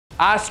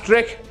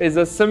Asterisk is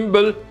a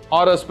symbol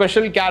or a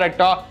special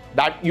character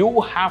that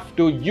you have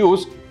to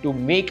use to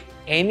make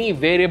any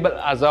variable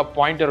as a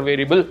pointer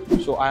variable.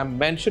 So I am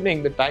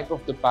mentioning the type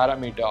of the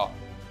parameter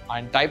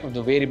and type of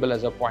the variable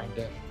as a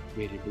pointer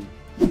variable.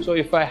 So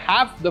if I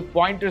have the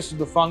pointers to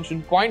the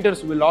function,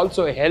 pointers will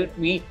also help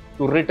me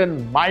to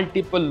return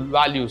multiple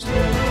values.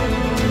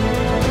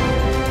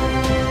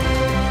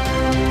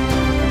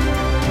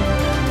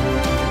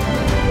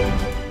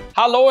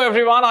 Hello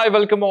everyone, I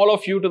welcome all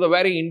of you to the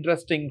very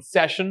interesting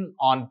session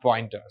on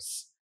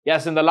pointers.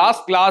 Yes, in the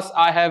last class,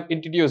 I have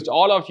introduced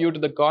all of you to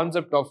the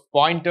concept of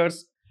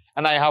pointers,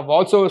 and I have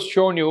also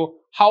shown you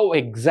how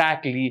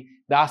exactly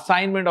the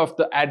assignment of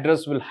the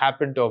address will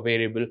happen to a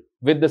variable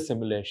with the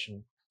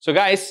simulation. So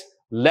guys,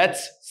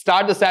 let's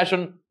start the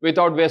session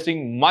without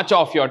wasting much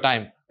of your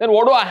time. Then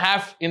what do I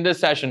have in this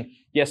session?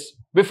 Yes,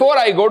 before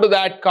I go to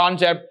that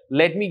concept,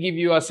 let me give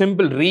you a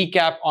simple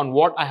recap on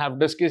what I have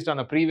discussed on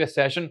a previous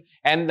session,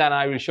 and then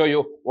I will show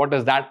you what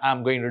is that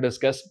I'm going to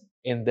discuss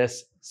in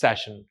this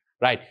session.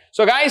 Right.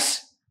 So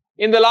guys,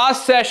 in the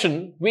last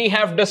session, we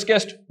have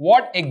discussed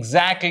what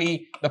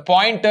exactly the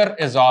pointer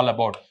is all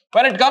about.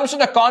 When it comes to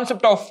the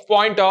concept of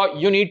pointer,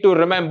 you need to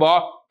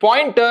remember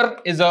pointer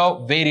is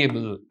a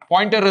variable.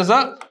 Pointer is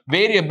a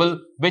variable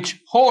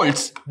which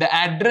holds the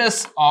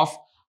address of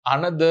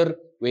another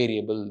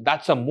variable.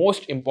 That's the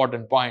most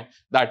important point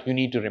that you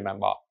need to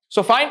remember.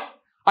 So fine,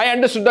 I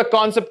understood the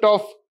concept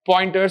of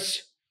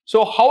pointers.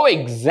 So how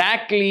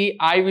exactly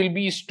I will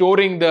be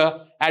storing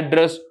the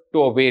address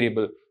to a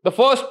variable? The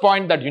first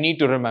point that you need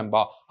to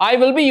remember, I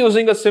will be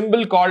using a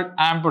symbol called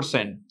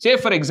ampersand. Say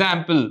for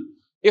example,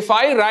 if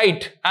I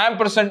write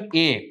ampersand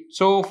A,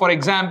 so for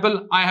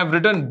example, I have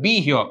written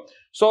B here.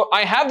 So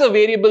I have the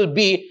variable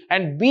B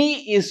and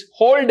B is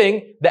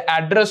holding the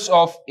address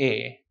of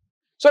A.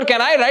 So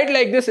can I write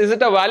like this? Is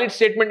it a valid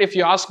statement? If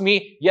you ask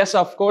me, yes,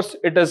 of course,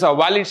 it is a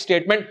valid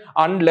statement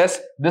unless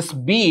this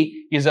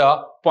B is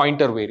a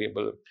pointer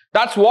variable.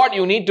 That's what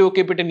you need to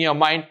keep it in your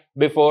mind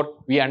before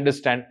we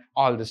understand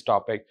all this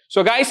topic.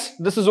 So guys,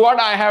 this is what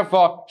I have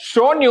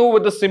shown you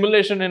with the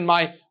simulation in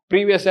my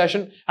previous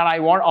session, and I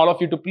want all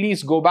of you to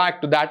please go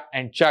back to that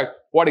and check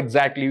what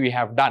exactly we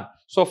have done.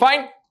 So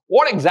fine,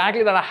 what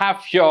exactly that I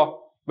have here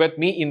with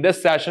me in this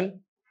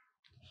session,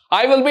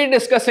 I will be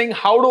discussing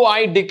how do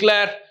I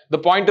declare the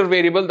pointer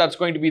variable. That's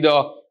going to be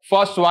the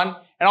first one,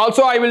 and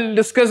also I will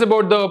discuss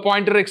about the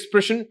pointer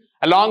expression.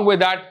 Along with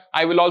that,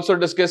 I will also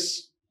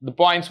discuss the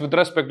points with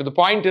respect to the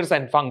pointers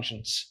and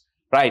functions.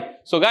 Right.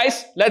 So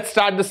guys, let's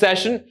start the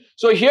session.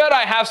 So here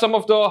I have some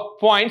of the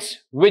points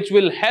which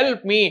will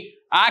help me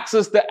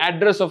access the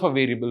address of a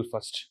variable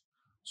first.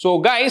 So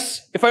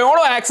guys, if I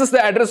want to access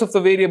the address of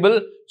the variable,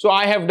 so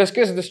I have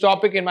discussed this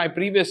topic in my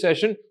previous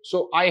session.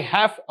 So I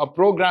have a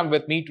program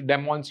with me to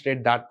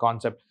demonstrate that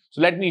concept.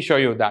 So let me show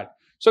you that.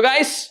 So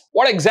guys,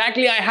 what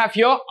exactly I have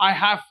here? I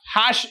have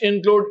hash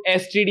include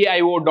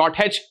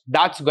stdio.h.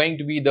 That's going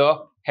to be the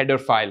header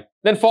file.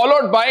 Then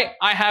followed by,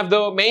 I have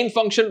the main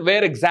function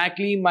where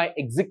exactly my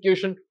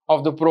execution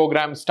of the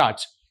program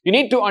starts. You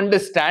need to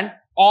understand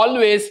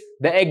always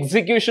the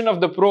execution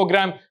of the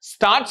program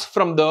starts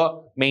from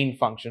the main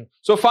function.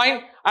 So fine,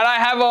 and I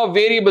have a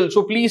variable.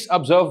 So please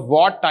observe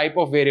what type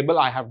of variable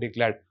I have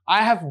declared.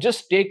 I have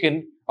just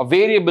taken a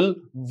variable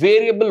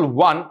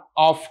 1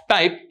 of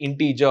type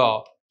integer.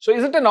 So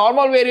is it a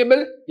normal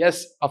variable?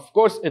 Yes, of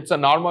course, it's a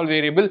normal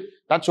variable.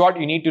 That's what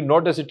you need to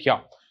notice it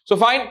here. So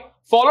fine,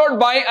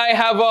 followed by I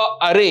have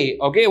a array.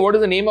 Okay, what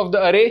is the name of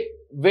the array?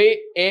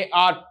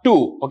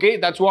 var2. Okay,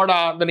 that's what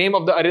the name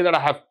of the array that I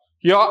have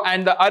here,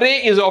 and the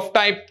array is of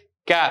type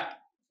char.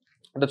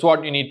 That's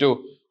what you need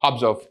to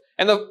observe.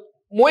 And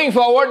moving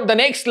forward, the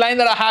next line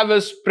that I have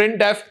is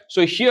printf.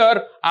 So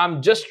here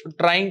I'm just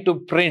trying to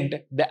print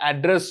the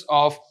address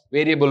of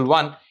variable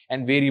 1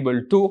 and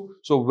variable 2.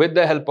 So with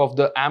the help of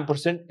the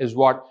ampersand is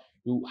what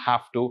you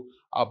have to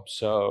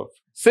observe.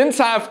 Since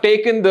I have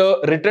taken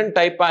the return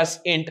type as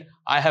int,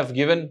 I have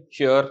given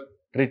here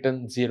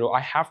return 0.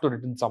 I have to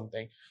return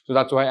something. So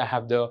that's why I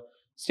have the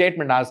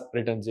statement as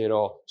return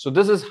 0. So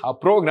this is a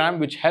program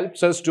which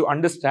helps us to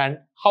understand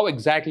how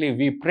exactly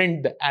we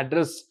print the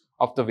address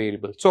of the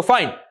variable. So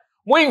fine.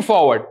 Moving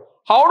forward,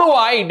 how do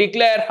I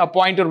declare a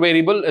pointer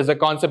variable is a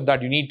concept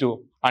that you need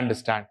to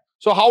understand.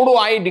 So how do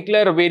I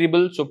declare a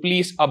variable? So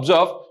please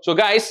observe. So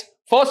guys,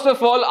 first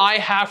of all, I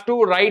have to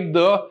write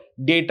the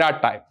data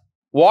type.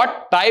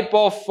 What type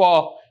of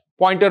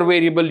pointer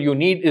variable you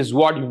need is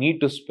what you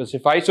need to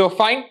specify. So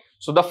fine.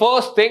 So the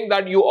first thing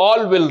that you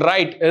all will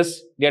write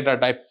is data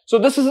type. So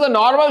this is the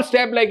normal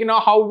step, like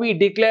how we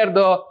declare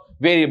the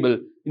variable.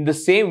 In the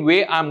same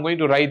way, I'm going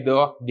to write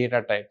the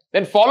data type.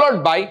 Then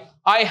followed by,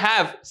 I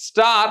have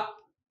star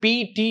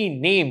pt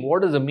name.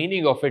 What is the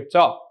meaning of it,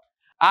 sir?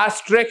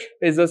 Asterisk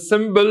is a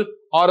symbol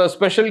or a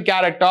special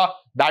character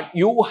that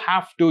you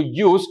have to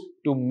use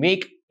to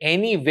make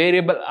any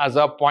variable as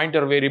a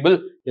pointer variable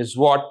is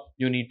what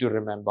you need to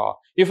remember.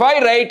 If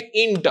I write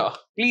int,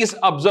 please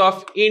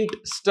observe int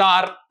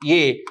star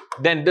a,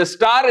 then the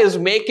star is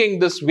making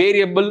this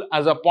variable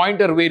as a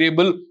pointer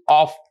variable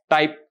of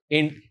type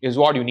int is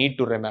what you need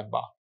to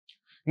remember.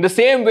 In the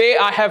same way,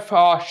 I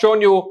have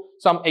shown you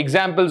some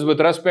examples with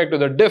respect to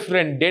the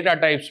different data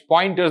types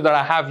pointers that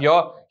I have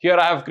here. Here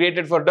I have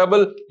created for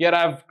double, here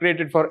I have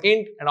created for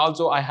int, and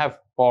also I have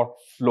for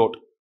float.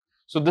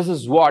 So this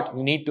is what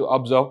you need to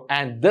observe,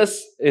 and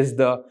this is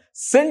the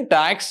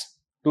syntax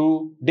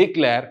to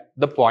declare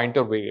the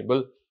pointer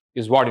variable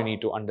is what you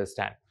need to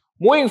understand.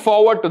 Moving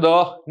forward to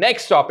the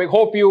next topic,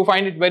 hope you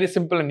find it very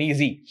simple and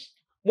easy.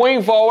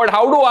 Moving forward,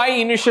 how do I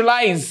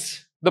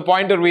initialize the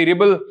pointer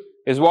variable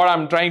is what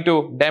I'm trying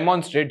to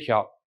demonstrate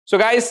here. So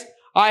guys,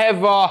 I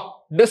have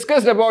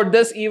discussed about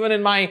this even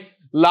in my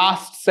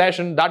last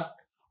session, that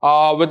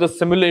with the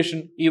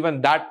simulation,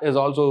 even that is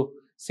also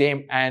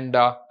same, and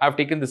I've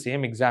taken the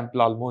same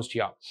example almost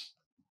here.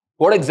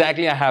 What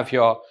exactly I have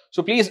here?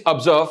 So please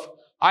observe,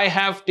 I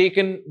have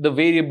taken the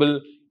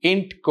variable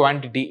int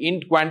quantity.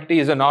 Int quantity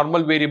is a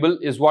normal variable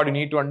is what you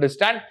need to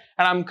understand,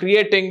 and I'm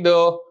creating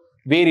the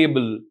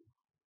variable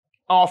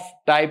of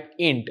type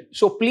int.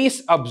 So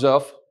please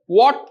observe,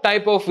 what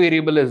type of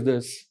variable is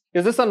this?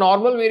 Is this a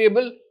normal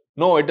variable?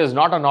 No, it is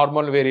not a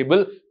normal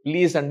variable.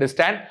 Please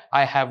understand,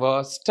 I have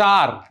a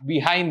star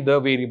behind the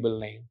variable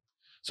name.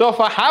 So if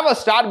I have a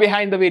star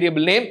behind the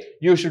variable name,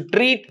 you should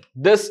treat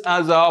this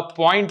as a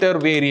pointer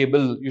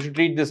variable. You should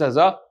treat this as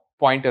a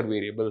pointer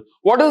variable.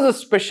 What is the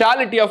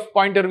speciality of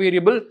pointer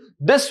variable?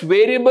 This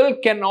variable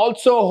can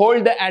also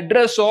hold the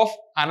address of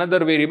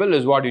another variable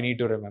is what you need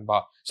to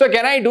remember. So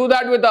can I do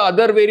that with the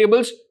other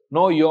variables?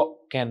 No, you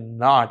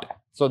cannot.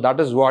 So that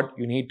is what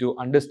you need to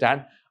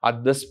understand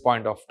at this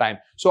point of time.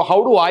 So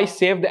how do I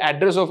save the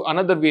address of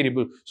another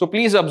variable? So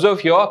please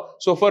observe here.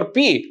 So for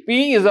P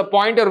is a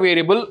pointer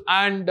variable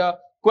and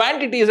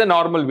quantity is a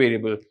normal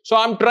variable. So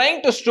I'm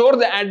trying to store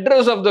the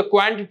address of the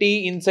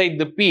quantity inside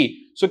the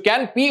P. So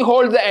can P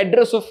hold the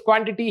address of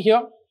quantity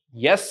here?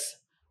 Yes,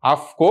 of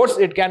course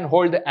it can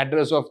hold the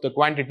address of the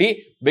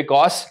quantity,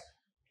 because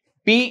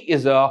P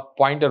is a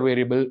pointer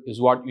variable is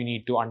what you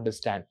need to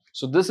understand.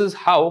 So this is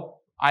how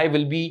I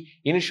will be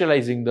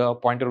initializing the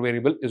pointer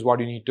variable is what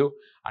you need to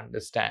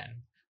understand.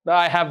 Now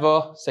I have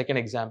a second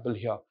example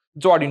here.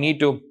 It's what you need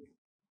to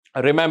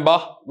remember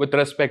with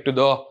respect to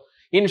the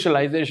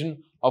initialization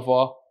of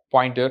a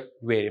pointer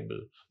variable.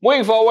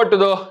 Moving forward to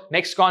the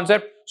next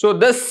concept. So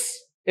this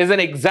is an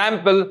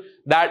example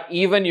that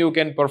even you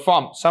can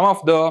perform some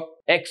of the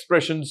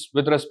expressions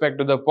with respect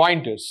to the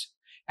pointers.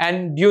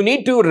 And you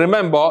need to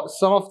remember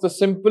some of the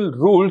simple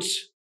rules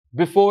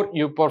before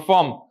you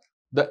perform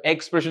the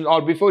expression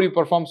or before you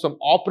perform some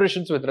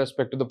operations with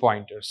respect to the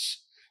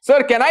pointers.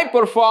 Sir, can I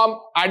perform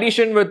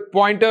addition with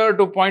pointer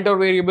to pointer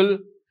variable?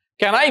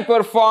 Can I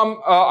perform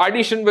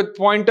addition with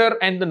pointer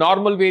and the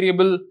normal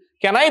variable?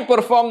 Can I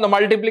perform the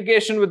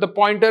multiplication with the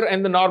pointer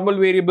and the normal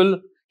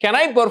variable? Can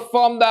I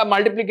perform the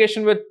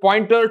multiplication with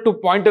pointer to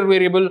pointer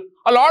variable?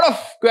 A lot of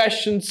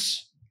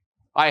questions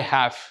I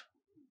have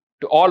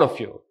to all of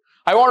you.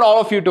 I want all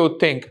of you to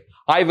think.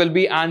 I will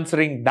be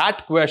answering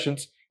that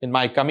questions in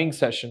my coming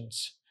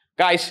sessions.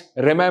 Guys,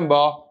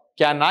 remember,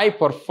 can I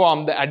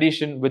perform the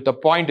addition with a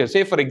pointer?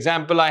 Say for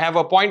example, I have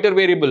a pointer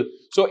variable.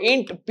 So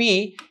int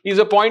P is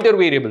a pointer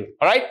variable.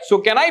 Alright. So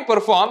can I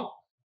perform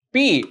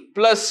P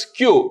plus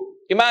Q?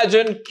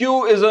 Imagine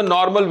Q is a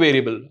normal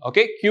variable.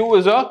 Okay. Q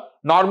is a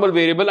normal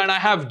variable and I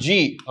have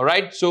G.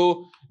 Alright.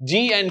 So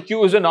G and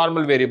Q is a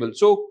normal variable.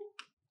 So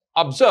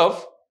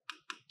observe,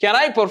 can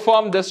I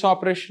perform this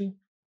operation?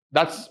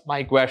 That's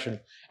my question.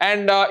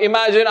 And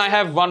imagine I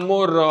have one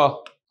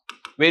more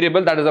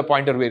variable, that is a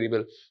pointer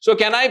variable. So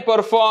can I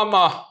perform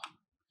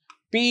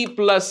P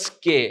plus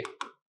K?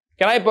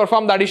 Can I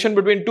perform the addition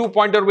between two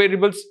pointer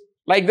variables?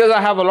 Like this,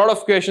 I have a lot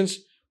of questions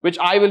which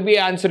I will be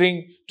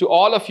answering to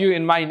all of you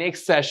in my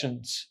next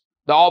sessions.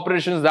 The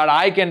operations that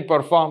I can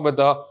perform with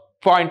the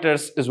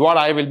pointers is what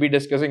I will be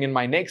discussing in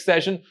my next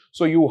session.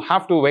 So you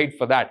have to wait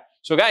for that.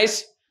 So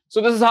guys, so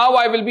this is how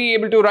I will be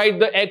able to write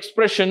the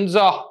expressions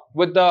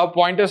with the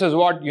pointers is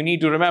what you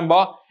need to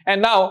remember.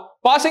 And now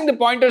passing the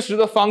pointers to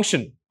the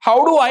function.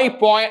 How do I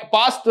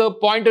pass the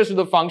pointers to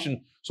the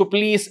function? So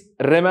please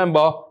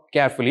remember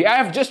carefully. I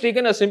have just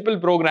taken a simple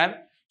program.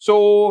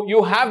 So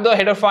you have the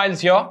header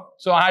files here.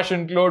 So I should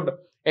include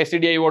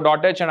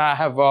stdio.h and I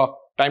have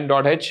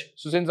time.h.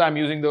 So since I'm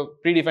using the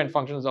predefined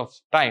functions of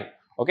time,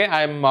 okay,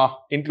 I'm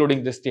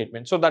including this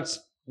statement. So that's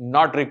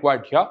not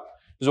required here.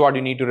 This is what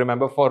you need to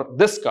remember for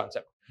this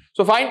concept.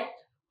 So fine.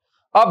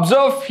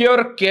 Observe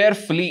here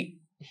carefully.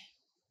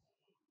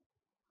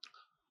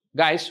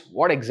 Guys,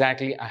 what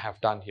exactly I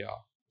have done here?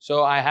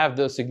 So I have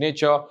the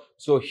signature.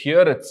 So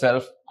here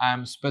itself, I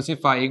am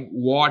specifying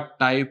what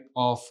type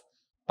of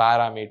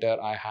parameter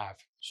I have.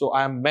 So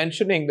I am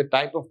mentioning the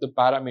type of the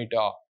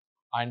parameter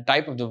and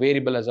type of the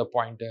variable as a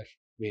pointer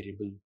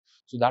variable.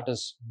 So that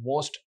is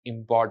most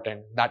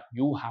important that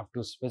you have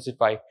to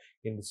specify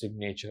in the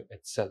signature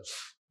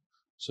itself.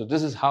 So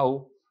this is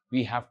how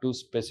we have to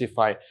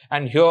specify.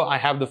 And here I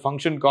have the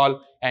function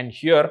call and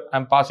here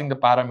I'm passing the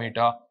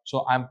parameter.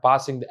 So I'm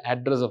passing the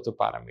address of the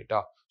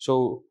parameter.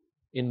 So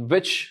in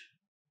which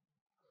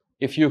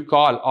if you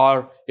call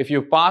or if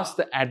you pass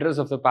the address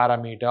of the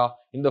parameter,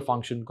 in the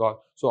function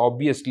call. So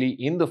obviously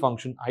in the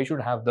function, I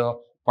should have the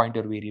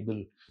pointer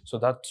variable. So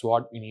that's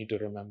what we need to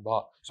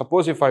remember.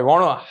 Suppose if I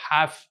want to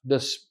have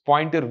this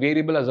pointer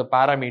variable as a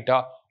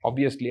parameter,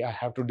 obviously I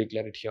have to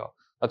declare it here.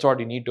 That's what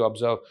you need to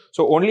observe.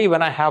 So only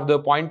when I have the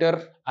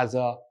pointer as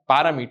a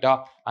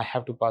parameter, I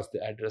have to pass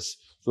the address.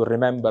 So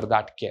remember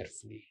that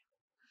carefully.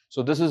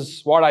 So this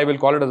is what I will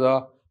call it as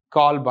a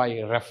call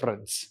by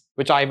reference,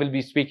 which I will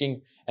be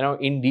speaking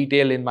in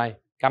detail in my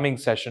coming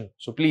session.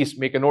 So please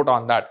make a note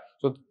on that.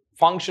 So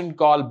function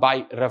call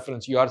by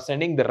reference, you are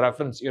sending the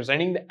reference, you're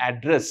sending the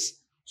address.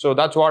 So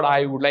that's what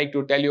I would like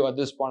to tell you at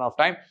this point of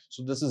time.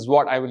 So this is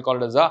what I will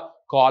call it as a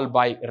call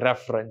by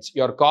reference.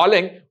 You're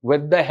calling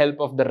with the help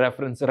of the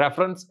reference.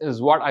 Reference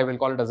is what I will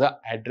call it as a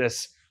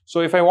address.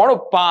 So if I want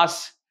to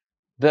pass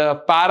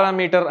the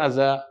parameter as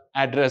a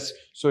address,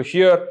 so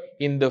here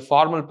in the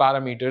formal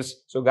parameters,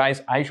 so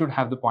guys, I should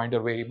have the pointer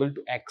variable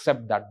to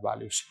accept that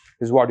values,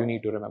 is what you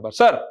need to remember.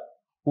 Sir,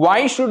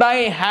 why should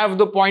I have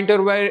the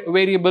pointer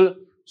variable?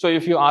 So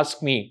if you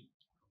ask me,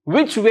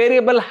 which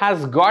variable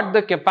has got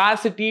the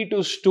capacity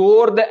to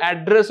store the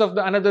address of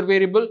the another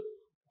variable?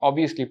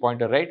 Obviously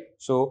pointer, right?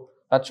 So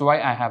that's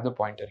why I have the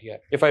pointer here.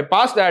 If I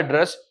pass the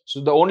address,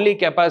 so the only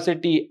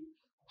capacity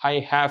I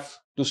have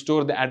to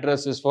store the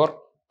address is for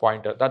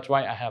pointer. That's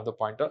why I have the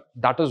pointer.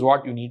 That is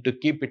what you need to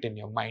keep it in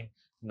your mind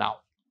now,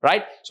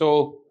 right?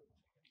 So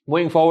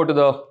moving forward to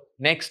the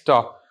next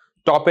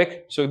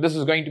topic. So this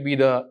is going to be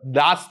the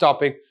last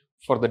topic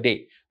for the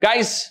day.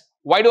 Guys,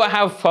 why do I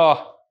have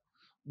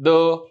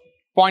the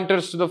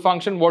pointers to the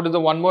function? What is the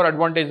one more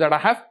advantage that I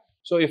have?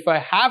 So if I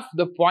have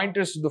the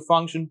pointers to the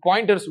function,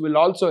 pointers will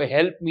also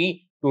help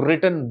me to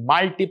return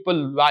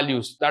multiple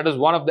values. That is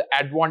one of the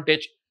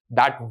advantage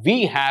that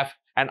we have,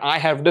 and I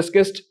have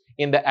discussed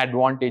in the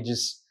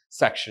advantages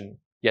section.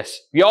 Yes,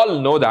 we all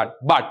know that,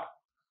 but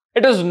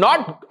it is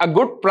not a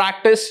good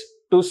practice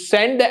to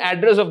send the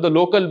address of the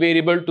local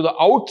variable to the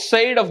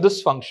outside of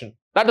this function.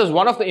 That is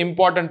one of the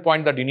important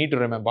points that you need to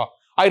remember.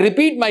 I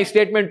repeat my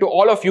statement to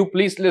all of you.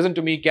 Please listen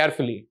to me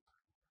carefully.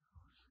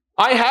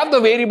 I have the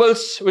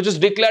variables which is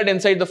declared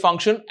inside the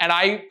function, and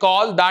I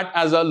call that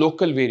as a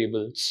local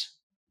variables.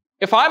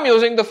 If I'm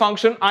using the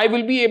function, I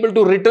will be able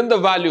to return the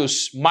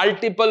values.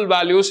 Multiple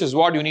values is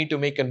what you need to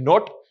make a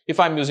note if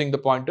I'm using the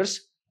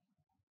pointers.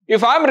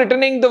 If I'm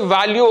returning the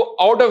value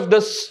out of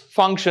this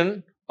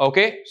function,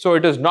 okay, so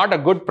it is not a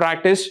good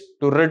practice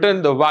to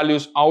return the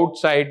values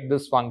outside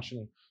this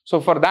function. So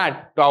for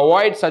that, to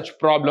avoid such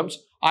problems,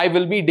 I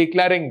will be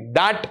declaring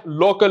that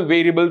local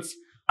variables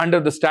under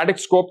the static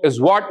scope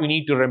is what we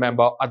need to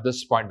remember at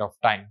this point of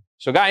time.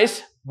 So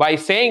guys, by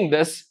saying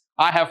this,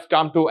 I have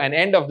come to an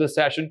end of this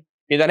session.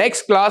 In the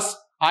next class,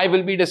 I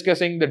will be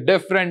discussing the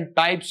different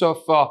types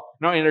of,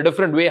 in a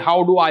different way,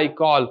 how do I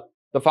call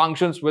the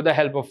functions with the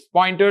help of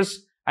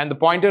pointers, and the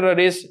pointer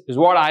arrays is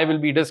what I will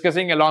be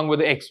discussing along with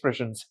the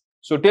expressions.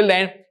 So till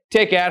then,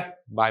 take care.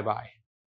 Bye-bye.